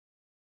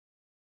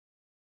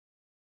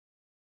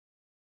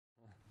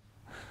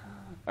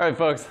All right,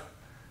 folks.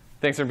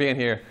 Thanks for being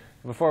here.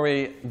 Before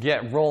we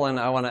get rolling,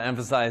 I want to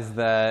emphasize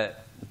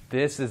that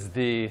this is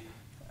the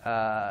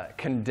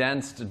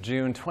condensed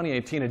June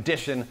 2018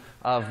 edition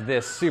of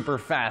this super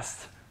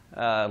fast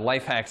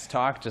life hacks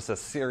talk, just a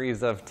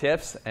series of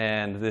tips,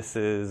 and this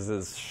is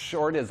as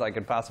short as I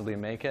could possibly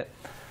make it.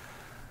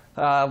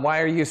 Why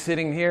are you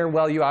sitting here?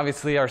 Well, you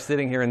obviously are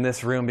sitting here in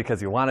this room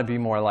because you want to be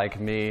more like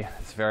me.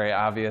 It's very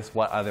obvious.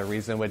 What other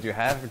reason would you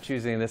have for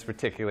choosing this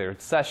particular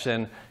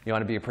session? You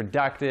want to be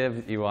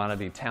productive. You want to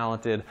be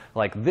talented.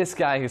 Like this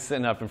guy who's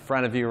sitting up in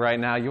front of you right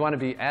now. You want to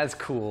be as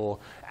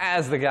cool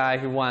as the guy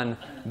who won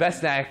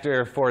Best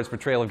Actor for his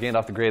portrayal of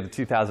Gandalf the Grey at the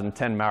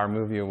 2010 Maurer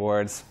Movie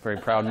Awards. Very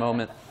proud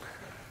moment.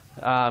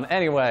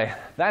 Anyway,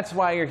 that's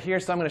why you're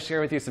here. So I'm going to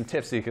share with you some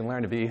tips so you can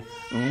learn to be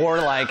more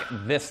like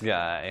this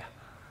guy.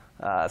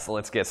 So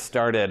let's get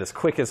started as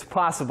quick as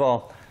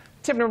possible.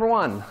 Tip number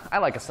one, I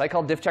like a site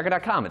called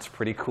diffchecker.com. It's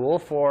pretty cool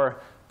for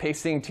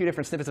pasting two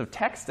different snippets of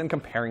text and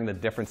comparing the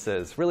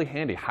differences. Really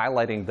handy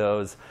highlighting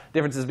those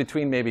differences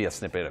between maybe a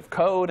snippet of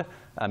code,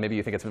 maybe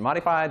you think it's been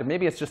modified,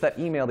 maybe it's just that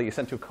email that you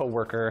sent to a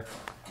coworker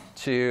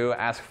to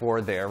ask for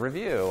their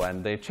review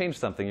and they changed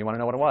something, you want to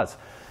know what it was.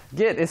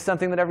 Git is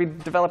something that every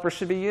developer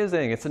should be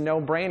using. It's a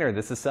no-brainer.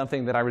 This is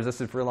something that I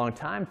resisted for a long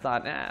time.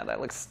 Thought,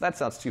 that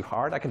sounds too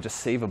hard. I can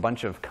just save a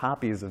bunch of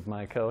copies of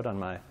my code on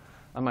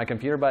my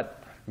computer.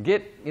 But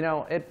Git,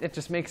 it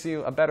just makes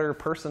you a better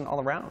person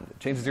all around. It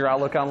changes your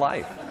outlook on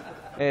life.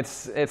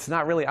 It's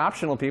not really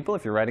optional, people.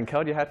 If you're writing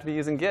code, you have to be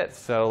using Git.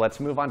 So let's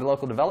move on to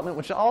local development,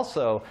 which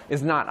also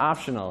is not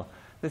optional.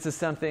 This is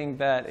something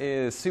that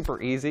is super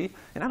easy.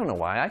 And I don't know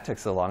why I took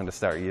so long to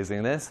start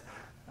using this.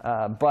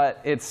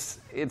 But it's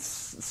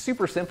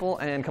super simple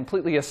and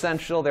completely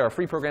essential. There are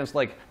free programs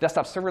like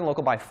Desktop Server and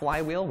Local by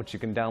Flywheel, which you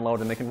can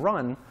download, and they can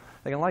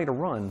allow you to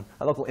run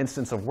a local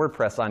instance of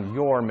WordPress on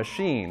your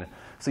machine.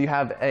 So you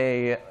have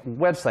a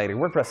website, a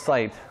WordPress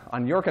site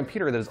on your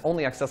computer that is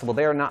only accessible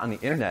there, not on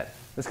the internet.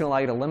 This can allow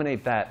you to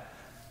eliminate that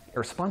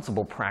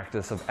irresponsible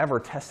practice of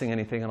ever testing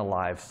anything on a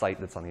live site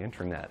that's on the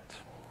internet.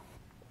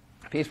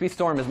 PHP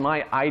Storm is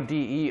my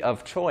IDE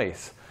of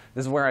choice.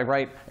 This is where I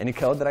write any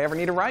code that I ever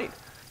need to write.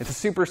 It's a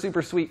super,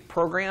 super sweet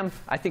program.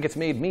 I think it's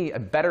made me a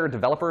better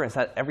developer. It's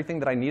had everything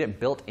that I needed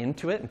built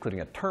into it, including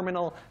a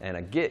terminal and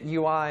a Git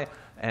UI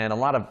and a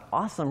lot of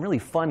awesome, really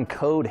fun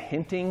code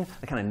hinting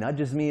that kind of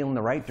nudges me in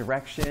the right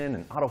direction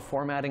and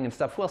auto-formatting and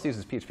stuff. Who else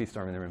uses PHP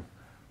Storm in the room?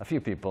 A few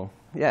people.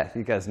 Yeah,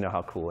 you guys know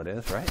how cool it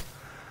is, right?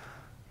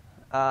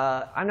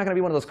 I'm not going to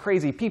be one of those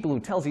crazy people who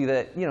tells you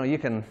that you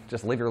can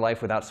just live your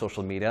life without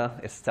social media.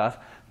 It's tough.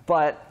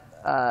 But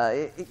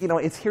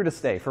it's here to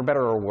stay, for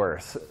better or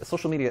worse.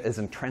 Social media is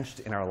entrenched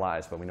in our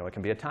lives, but we know it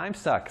can be a time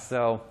suck.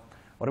 So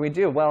what do we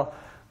do? Well,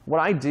 what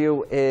I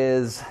do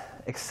is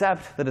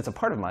accept that it's a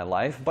part of my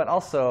life, but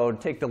also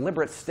take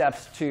deliberate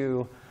steps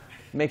to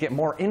make it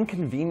more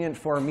inconvenient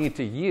for me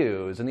to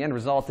use. And the end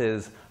result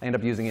is I end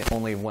up using it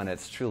only when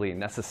it's truly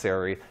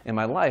necessary in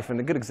my life. And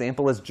a good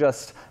example is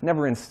just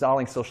never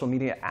installing social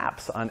media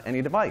apps on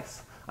any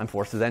device. I'm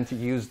forced then to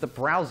use the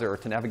browser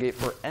to navigate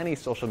for any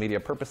social media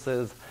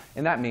purposes,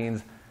 and that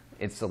means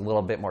it's a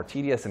little bit more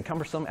tedious and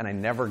cumbersome, and I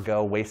never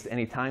go waste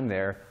any time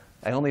there.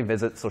 I only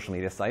visit social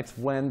media sites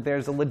when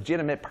there's a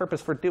legitimate purpose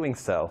for doing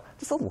so.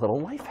 Just a little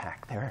life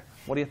hack there.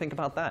 What do you think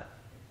about that?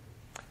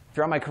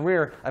 Throughout my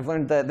career, I've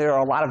learned that there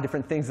are a lot of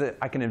different things that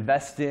I can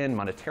invest in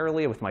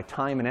monetarily with my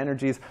time and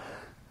energies,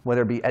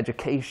 whether it be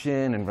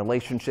education and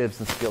relationships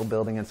and skill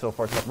building and so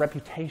forth. But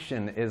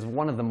reputation is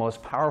one of the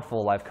most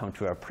powerful I've come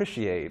to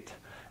appreciate.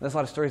 There's a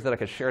lot of stories that I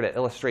could share to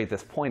illustrate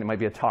this point. It might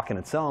be a talk in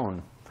its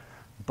own.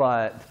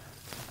 But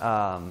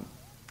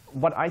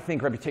what I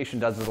think reputation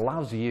does is it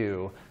allows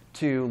you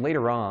to,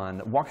 later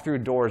on, walk through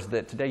doors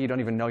that today you don't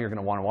even know you're going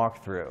to want to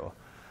walk through.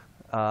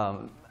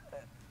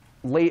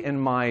 Late in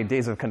my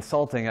days of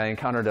consulting, I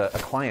encountered a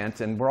client,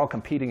 and we're all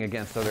competing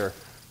against other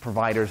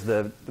providers,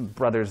 the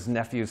brothers,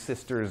 nephews,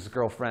 sisters,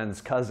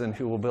 girlfriends, cousin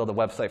who will build a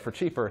website for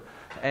cheaper.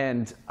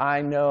 And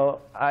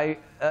I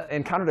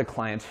encountered a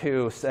client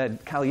who said,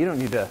 Kyle, you don't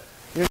need to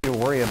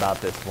worry about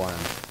this one.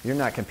 You're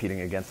not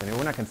competing against anyone.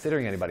 We're not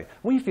considering anybody.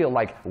 We feel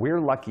like we're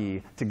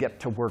lucky to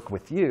get to work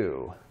with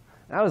you.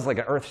 That was like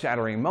an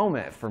earth-shattering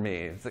moment for me.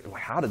 It's like,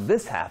 how did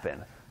this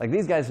happen? Like,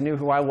 these guys knew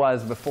who I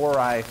was before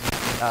I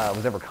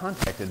was ever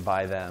contacted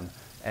by them.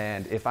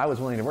 And if I was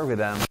willing to work with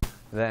them,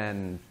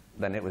 then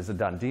it was a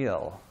done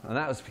deal. And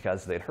that was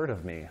because they'd heard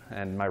of me,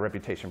 and my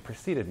reputation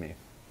preceded me.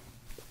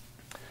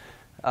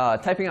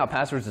 Typing out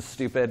passwords is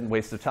stupid,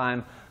 waste of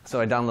time. So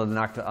I download the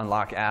Knock to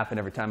Unlock app, and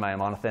every time I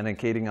am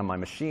authenticating on my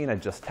machine, I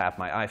just tap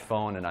my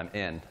iPhone, and I'm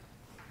in.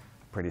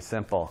 Pretty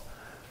simple.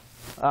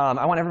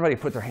 I want everybody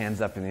to put their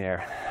hands up in the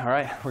air. All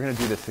right? We're going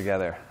to do this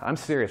together. I'm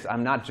serious.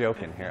 I'm not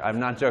joking here. I'm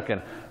not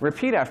joking.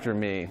 Repeat after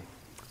me.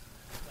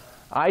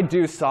 I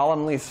do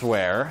solemnly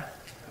swear.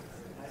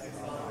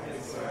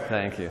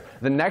 Thank you.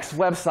 The next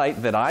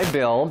website that I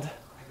build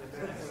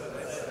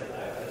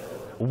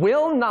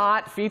will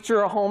not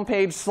feature a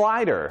homepage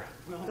slider.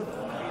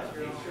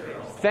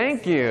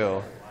 Thank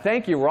you.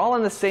 Thank you. We're all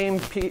on the same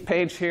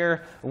page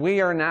here.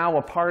 We are now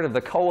a part of the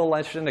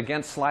coalition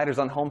against sliders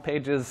on home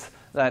pages.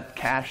 That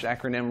CASH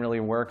acronym really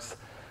works.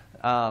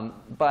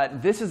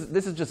 But this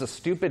is just a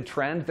stupid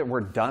trend that we're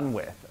done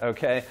with,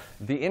 okay?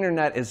 The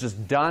internet is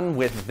just done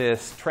with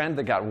this trend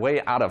that got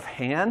way out of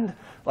hand.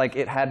 Like,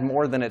 it had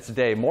more than its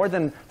day.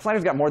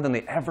 Sliders got more than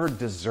they ever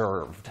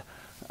deserved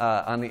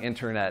on the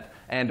internet.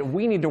 And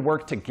we need to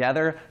work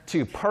together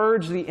to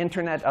purge the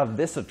internet of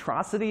this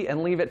atrocity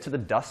and leave it to the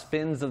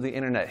dustbins of the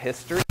internet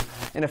history.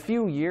 In a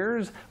few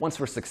years, once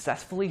we're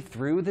successfully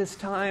through this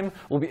time,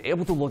 we'll be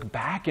able to look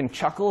back and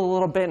chuckle a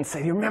little bit and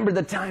say, you remember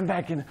the time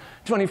back in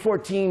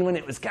 2014 when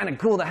it was kind of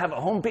cool to have a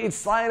homepage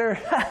slider?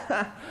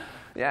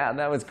 Yeah,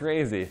 that was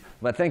crazy.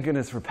 But thank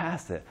goodness we're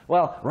past it.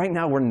 Well, right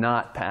now we're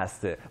not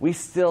past it. We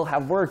still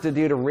have work to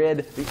do to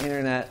rid the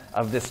internet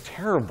of this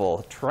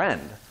terrible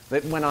trend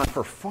that went on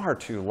for far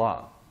too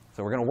long.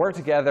 So we're going to work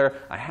together.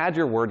 I had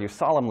your word. You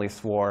solemnly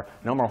swore.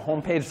 No more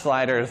homepage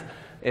sliders.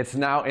 It's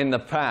now in the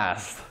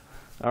past.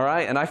 All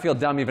right? And I feel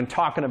dumb even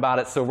talking about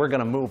it, so we're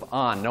going to move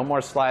on. No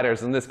more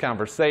sliders in this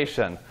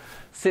conversation.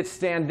 Sit,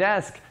 stand,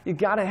 desk. You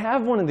got to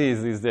have one of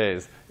these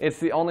days. It's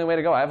the only way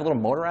to go. I have a little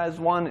motorized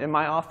one in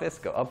my office.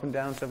 Go up and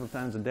down several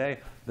times a day.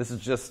 This is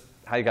just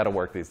how you got to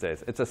work these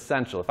days. It's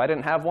essential. If I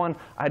didn't have one,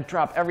 I'd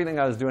drop everything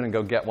I was doing and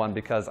go get one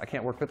because I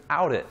can't work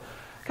without it.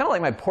 Kind of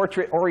like my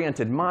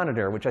portrait-oriented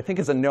monitor, which I think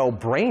is a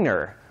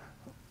no-brainer.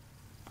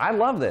 I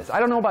love this. I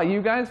don't know about you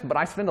guys, but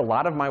I spend a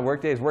lot of my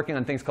work days working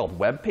on things called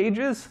web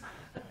pages.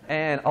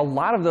 And a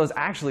lot of those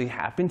actually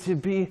happen to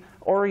be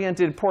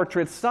oriented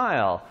portrait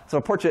style. So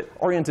a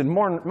portrait-oriented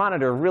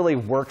monitor really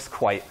works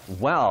quite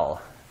well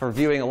for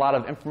viewing a lot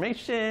of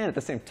information at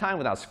the same time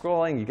without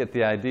scrolling. You get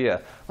the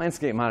idea.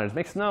 Landscape monitors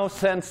makes no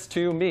sense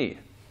to me.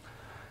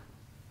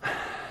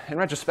 In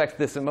retrospect,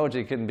 this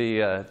emoji can be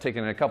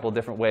taken in a couple of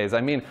different ways.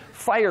 I mean,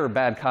 fire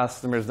bad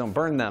customers, don't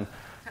burn them.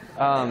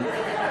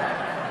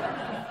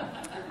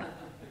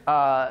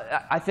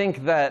 I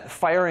think that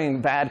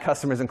firing bad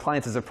customers and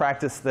clients is a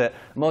practice that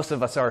most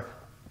of us are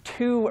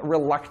too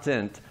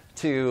reluctant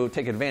to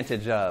take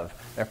advantage of.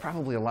 There are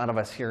probably a lot of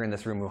us here in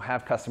this room who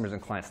have customers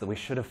and clients that we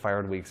should have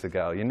fired weeks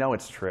ago. You know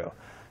it's true.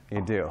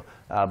 You do.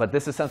 But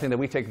this is something that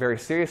we take very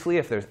seriously.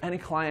 If there's any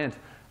client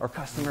or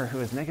customer who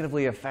is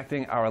negatively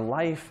affecting our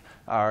life,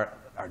 our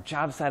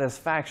job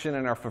satisfaction,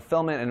 and our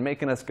fulfillment, and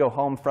making us go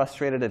home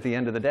frustrated at the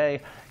end of the day,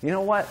 you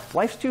know what?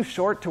 Life's too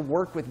short to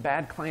work with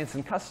bad clients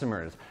and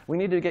customers. We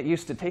need to get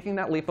used to taking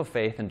that leap of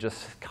faith and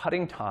just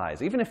cutting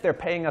ties. Even if they're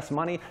paying us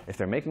money, if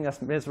they're making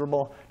us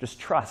miserable, just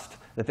trust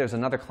that there's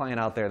another client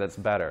out there that's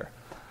better.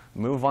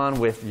 Move on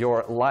with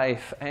your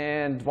life.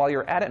 And while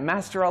you're at it,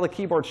 master all the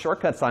keyboard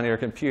shortcuts on your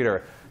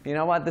computer. You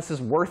know what? This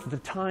is worth the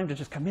time to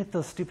just commit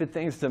those stupid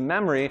things to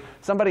memory.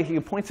 Somebody who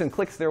points and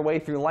clicks their way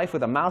through life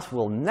with a mouse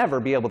will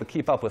never be able to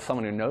keep up with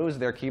someone who knows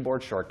their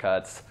keyboard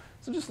shortcuts.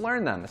 So just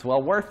learn them. It's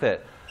well worth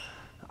it.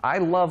 I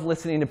love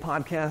listening to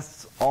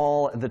podcasts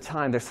all the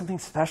time. There's something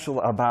special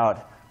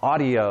about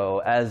audio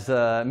as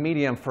a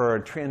medium for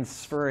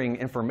transferring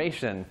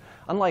information.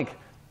 Unlike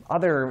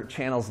other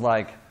channels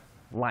like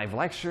live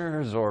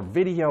lectures or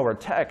video or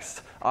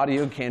text,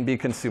 audio can be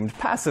consumed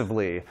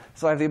passively.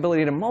 So I have the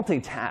ability to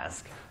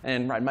multitask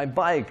and ride my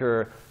bike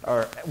or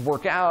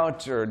work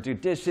out or do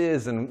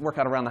dishes and work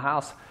out around the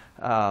house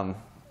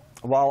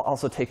while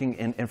also taking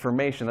in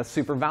information. That's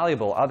super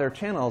valuable. Other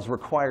channels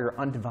require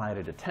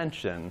undivided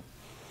attention.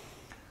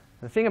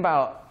 The thing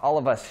about all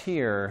of us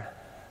here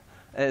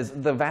is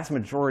the vast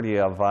majority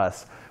of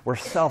us were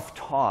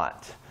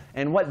self-taught.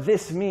 And what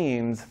this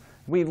means,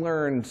 we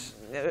learned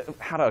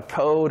how to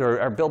code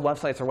or build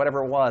websites or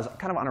whatever it was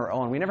kind of on our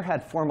own. We never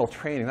had formal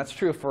training. That's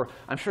true for,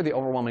 I'm sure, the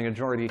overwhelming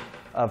majority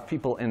of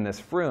people in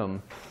this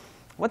room.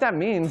 What that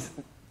means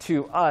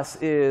to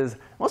us is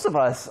most of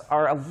us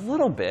are a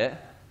little bit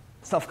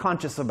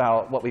self-conscious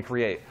about what we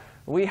create.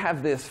 We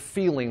have this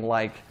feeling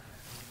like,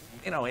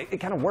 you know, it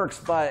kind of works,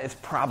 but it's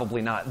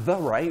probably not the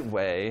right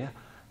way.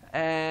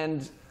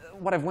 And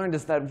what I've learned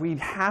is that we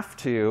have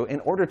to, in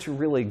order to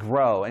really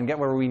grow and get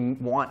where we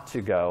want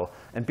to go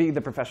and be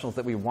the professionals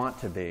that we want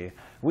to be,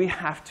 we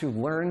have to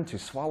learn to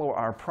swallow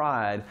our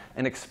pride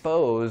and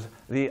expose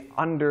the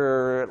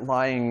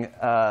underlying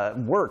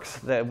works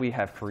that we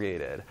have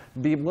created.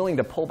 Be willing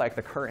to pull back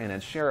the curtain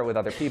and share it with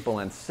other people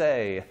and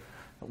say,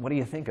 what do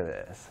you think of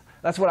this?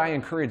 That's what I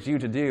encourage you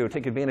to do.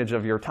 Take advantage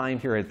of your time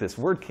here at this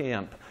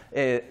WordCamp.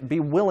 Be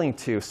willing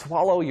to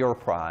swallow your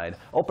pride,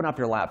 open up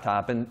your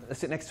laptop, and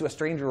sit next to a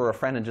stranger or a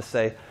friend and just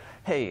say,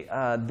 hey,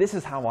 this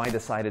is how I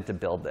decided to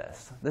build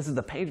this. This is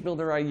the page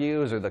builder I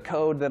use or the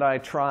code that I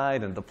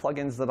tried and the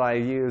plugins that I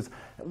use.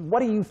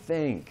 What do you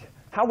think?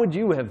 How would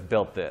you have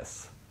built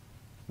this?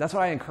 That's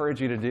what I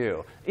encourage you to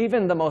do.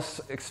 Even the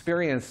most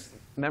experienced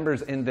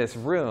members in this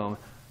room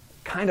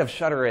kind of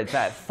shudder at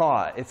that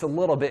thought. It's a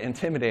little bit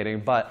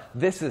intimidating, but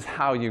this is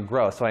how you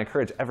grow. So I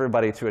encourage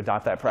everybody to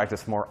adopt that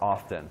practice more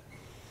often.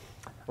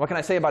 What can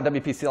I say about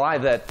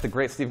WPCLI that the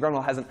great Steve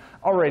Grunwald hasn't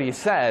already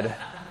said?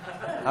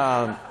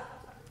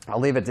 I'll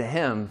leave it to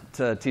him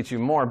to teach you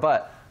more.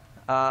 But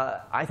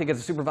I think it's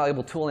a super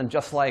valuable tool, and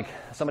just like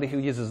somebody who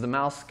uses the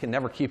mouse can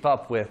never keep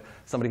up with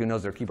somebody who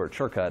knows their keyboard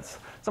shortcuts,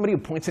 somebody who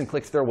points and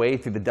clicks their way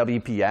through the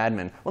WP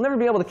admin will never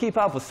be able to keep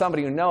up with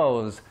somebody who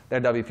knows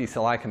their WP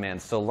CLI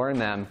commands, so learn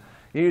them.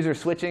 User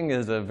switching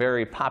is a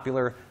very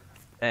popular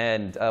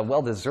and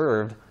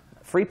well-deserved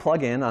free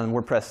plugin on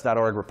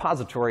WordPress.org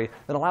repository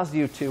that allows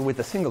you to, with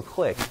a single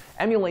click,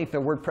 emulate the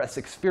WordPress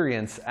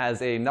experience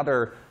as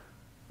another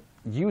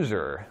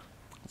user.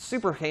 It's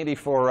super handy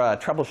for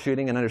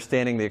troubleshooting and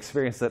understanding the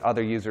experience that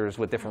other users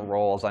with different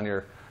roles on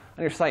your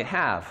site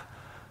have.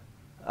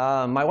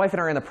 My wife and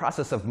I are in the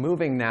process of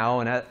moving now,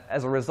 and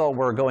as a result,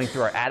 we're going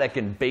through our attic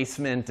and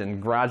basement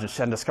and garage and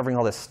shed and discovering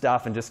all this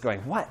stuff and just going,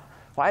 what?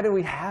 Why do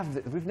we have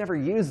this? We've never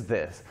used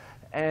this.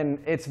 And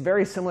it's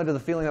very similar to the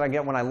feeling that I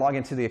get when I log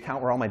into the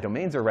account where all my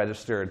domains are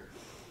registered.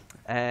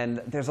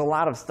 And there's a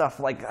lot of stuff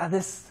like,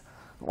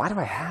 why do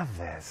I have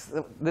this?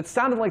 That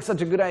sounded like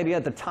such a good idea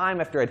at the time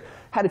after I'd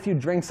had a few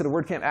drinks at a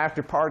WordCamp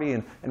after party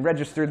and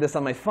registered this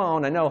on my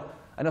phone. I know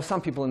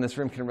some people in this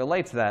room can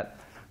relate to that.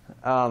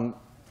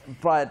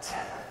 But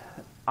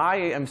I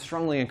am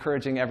strongly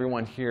encouraging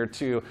everyone here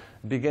to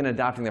begin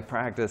adopting the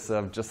practice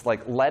of just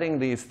like letting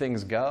these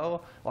things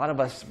go. A lot of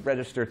us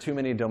register too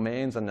many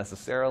domains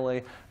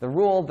unnecessarily. The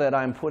rule that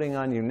I'm putting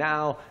on you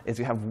now is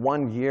you have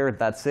 1 year.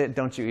 That's it.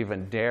 Don't you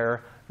even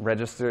dare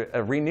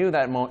renew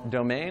that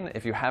domain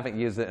if you haven't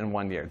used it in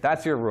 1 year.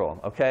 That's your rule,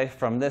 OK?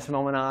 From this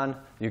moment on,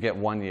 you get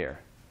 1 year.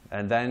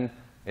 And then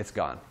it's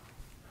gone.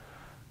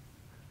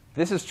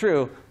 This is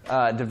true.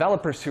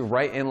 Developers who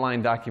write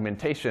inline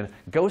documentation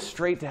go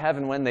straight to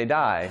heaven when they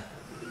die.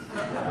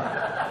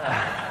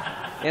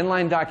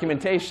 Inline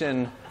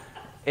documentation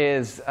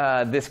is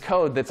this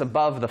code that's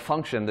above the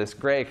function, this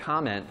gray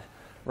comment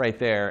right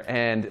there.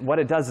 And what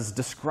it does is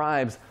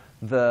describes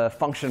the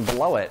function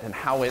below it and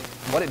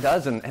what it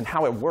does and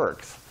how it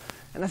works.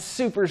 And that's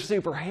super,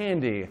 super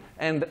handy.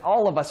 And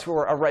all of us who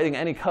are writing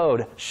any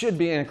code should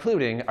be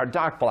including our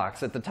doc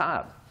blocks at the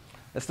top.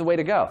 That's the way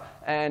to go.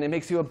 And it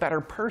makes you a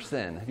better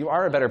person. You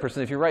are a better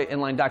person if you write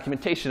inline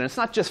documentation. And it's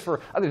not just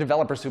for other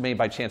developers who may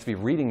by chance be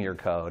reading your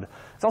code.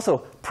 It's also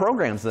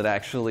programs that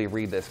actually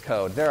read this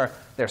code. There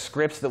are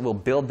scripts that will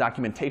build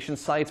documentation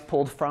sites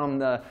pulled from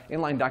the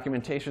inline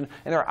documentation.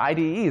 And there are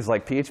IDEs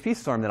like PHP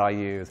Storm that I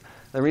use.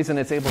 The reason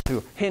it's able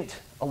to hint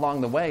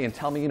along the way and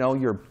tell me,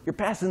 you're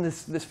passing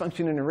this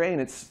function in an array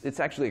and it's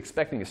actually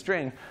expecting a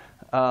string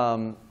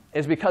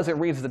is because it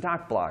reads the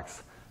doc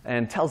blocks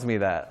and tells me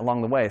that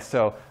along the way.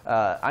 So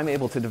I'm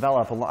able to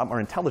develop a lot more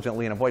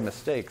intelligently and avoid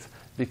mistakes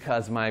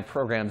because my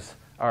programs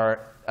are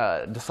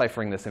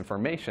deciphering this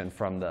information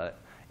from the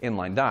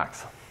inline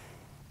docs.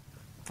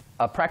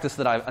 Another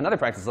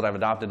practice that I've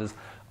adopted is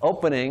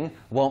opening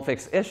won't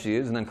fix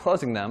issues and then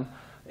closing them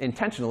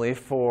intentionally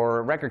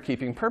for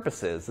record-keeping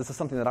purposes. This is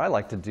something that I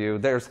like to do.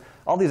 There's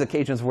all these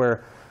occasions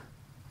where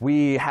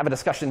we have a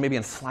discussion maybe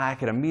in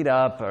Slack at a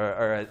meetup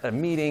or a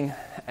meeting,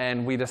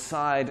 and we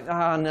decide,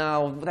 oh,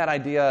 no, that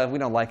idea, we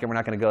don't like it. We're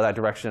not going to go that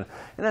direction.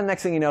 And then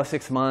next thing you know,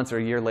 6 months or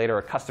a year later,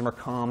 a customer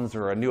comes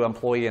or a new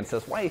employee and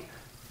says, why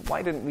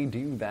didn't we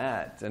do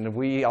that? And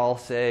we all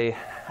say,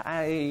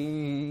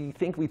 I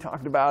think we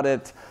talked about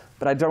it,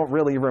 but I don't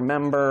really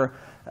remember.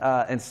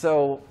 And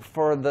so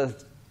for the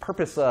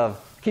purpose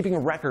of keeping a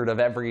record of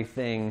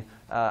everything,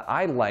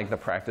 I like the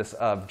practice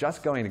of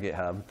just going to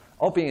GitHub,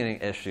 opening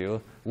an issue,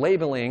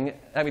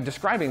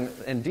 describing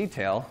in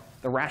detail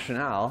the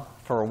rationale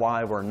for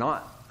why we're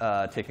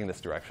not taking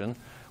this direction,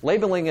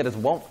 labeling it as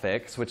won't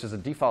fix, which is a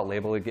default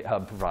label that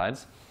GitHub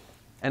provides,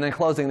 and then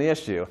closing the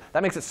issue.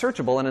 That makes it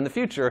searchable, and in the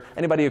future,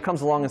 anybody who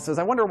comes along and says,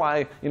 I wonder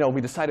why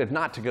we decided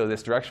not to go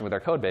this direction with our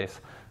code base,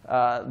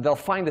 they'll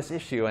find this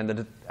issue and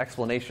the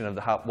explanation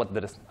of what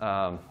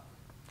the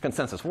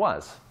consensus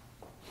was.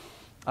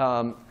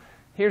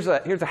 Here's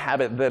a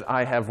habit that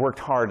I have worked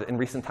hard in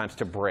recent times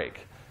to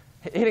break.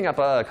 Hitting up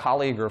a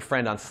colleague or a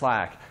friend on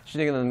Slack,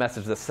 shooting them a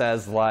message that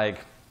says, like,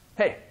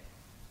 hey,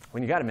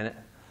 when you got a minute,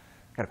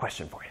 I got a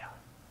question for you.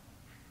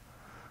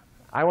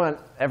 I want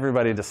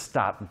everybody to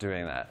stop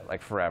doing that,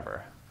 like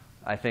forever.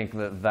 I think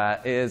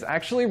that is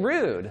actually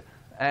rude.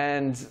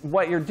 And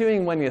what you're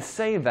doing when you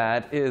say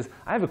that is,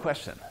 I have a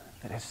question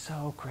that is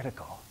so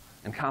critical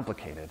and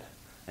complicated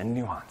and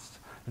nuanced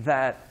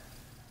that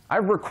I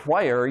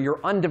require your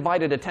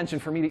undivided attention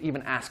for me to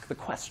even ask the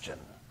question.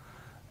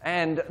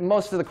 And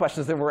most of the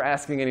questions that we're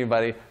asking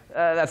anybody,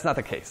 that's not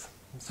the case.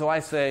 So I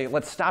say,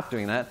 let's stop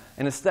doing that,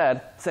 and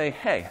instead say,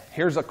 hey,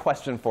 here's a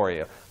question for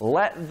you.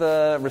 Let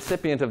the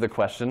recipient of the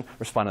question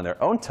respond in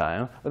their own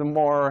time with a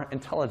more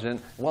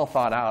intelligent,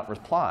 well-thought-out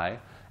reply,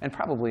 and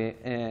probably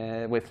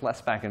with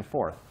less back and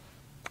forth.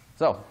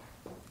 So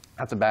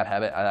that's a bad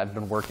habit I've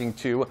been working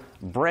to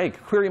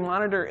break. Query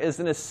Monitor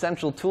is an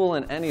essential tool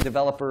in any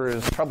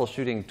developer's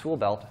troubleshooting tool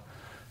belt.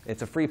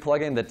 It's a free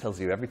plugin that tells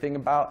you everything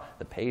about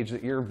the page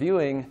that you're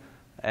viewing,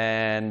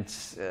 and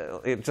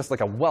it's just like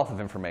a wealth of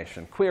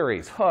information.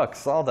 Queries,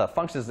 hooks, all the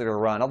functions that are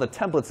run, all the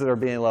templates that are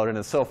being loaded,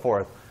 and so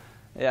forth.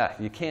 Yeah,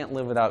 you can't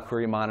live without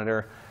Query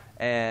Monitor.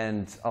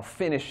 And I'll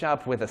finish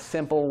up with a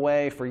simple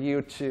way for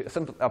you to,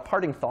 a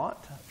parting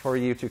thought for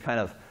you to kind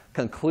of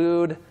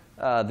conclude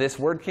this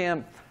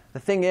WordCamp. The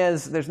thing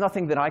is, there's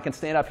nothing that I can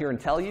stand up here and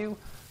tell you,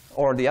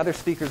 or the other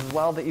speakers as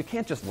well, that you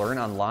can't just learn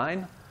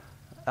online.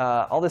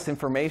 All this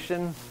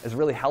information is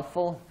really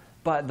helpful,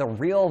 but the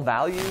real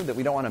value that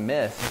we don't want to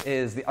miss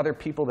is the other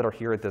people that are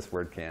here at this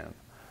WordCamp.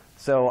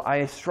 So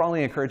I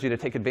strongly encourage you to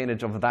take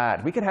advantage of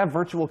that. We could have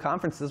virtual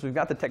conferences. We've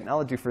got the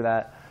technology for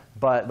that.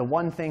 But the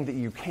one thing that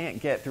you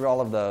can't get through all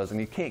of those and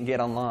you can't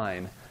get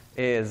online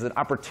is an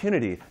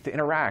opportunity to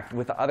interact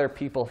with the other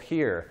people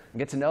here and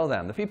get to know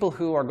them. The people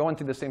who are going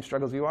through the same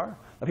struggles you are,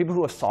 the people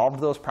who have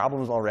solved those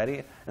problems already,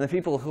 and the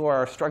people who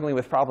are struggling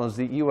with problems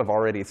that you have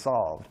already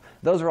solved.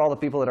 Those are all the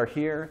people that are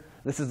here.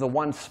 This is the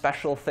one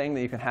special thing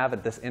that you can have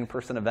at this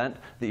in-person event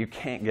that you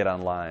can't get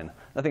online.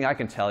 Nothing I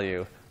can tell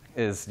you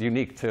is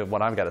unique to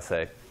what I've got to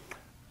say.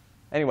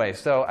 Anyway,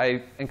 so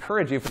I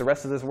encourage you for the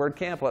rest of this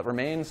WordCamp, what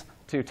remains,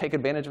 to take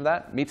advantage of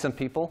that, meet some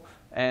people,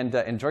 and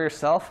enjoy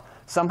yourself.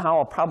 Somehow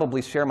I'll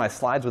probably share my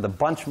slides with a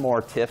bunch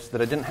more tips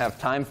that I didn't have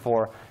time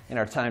for in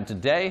our time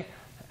today.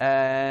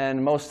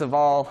 And most of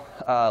all,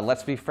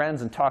 let's be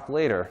friends and talk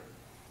later.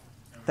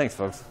 Thanks,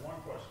 folks. One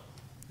question.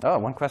 Oh,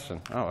 one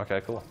question. Oh,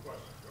 OK, cool. One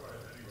question. Go ahead,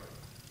 anybody.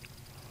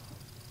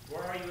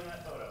 Where are you in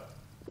that photo?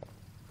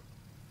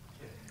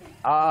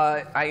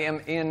 I am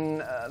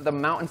in the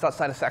mountains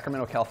outside of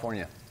Sacramento,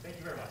 California. Thank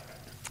you very much.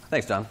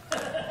 Thanks, John.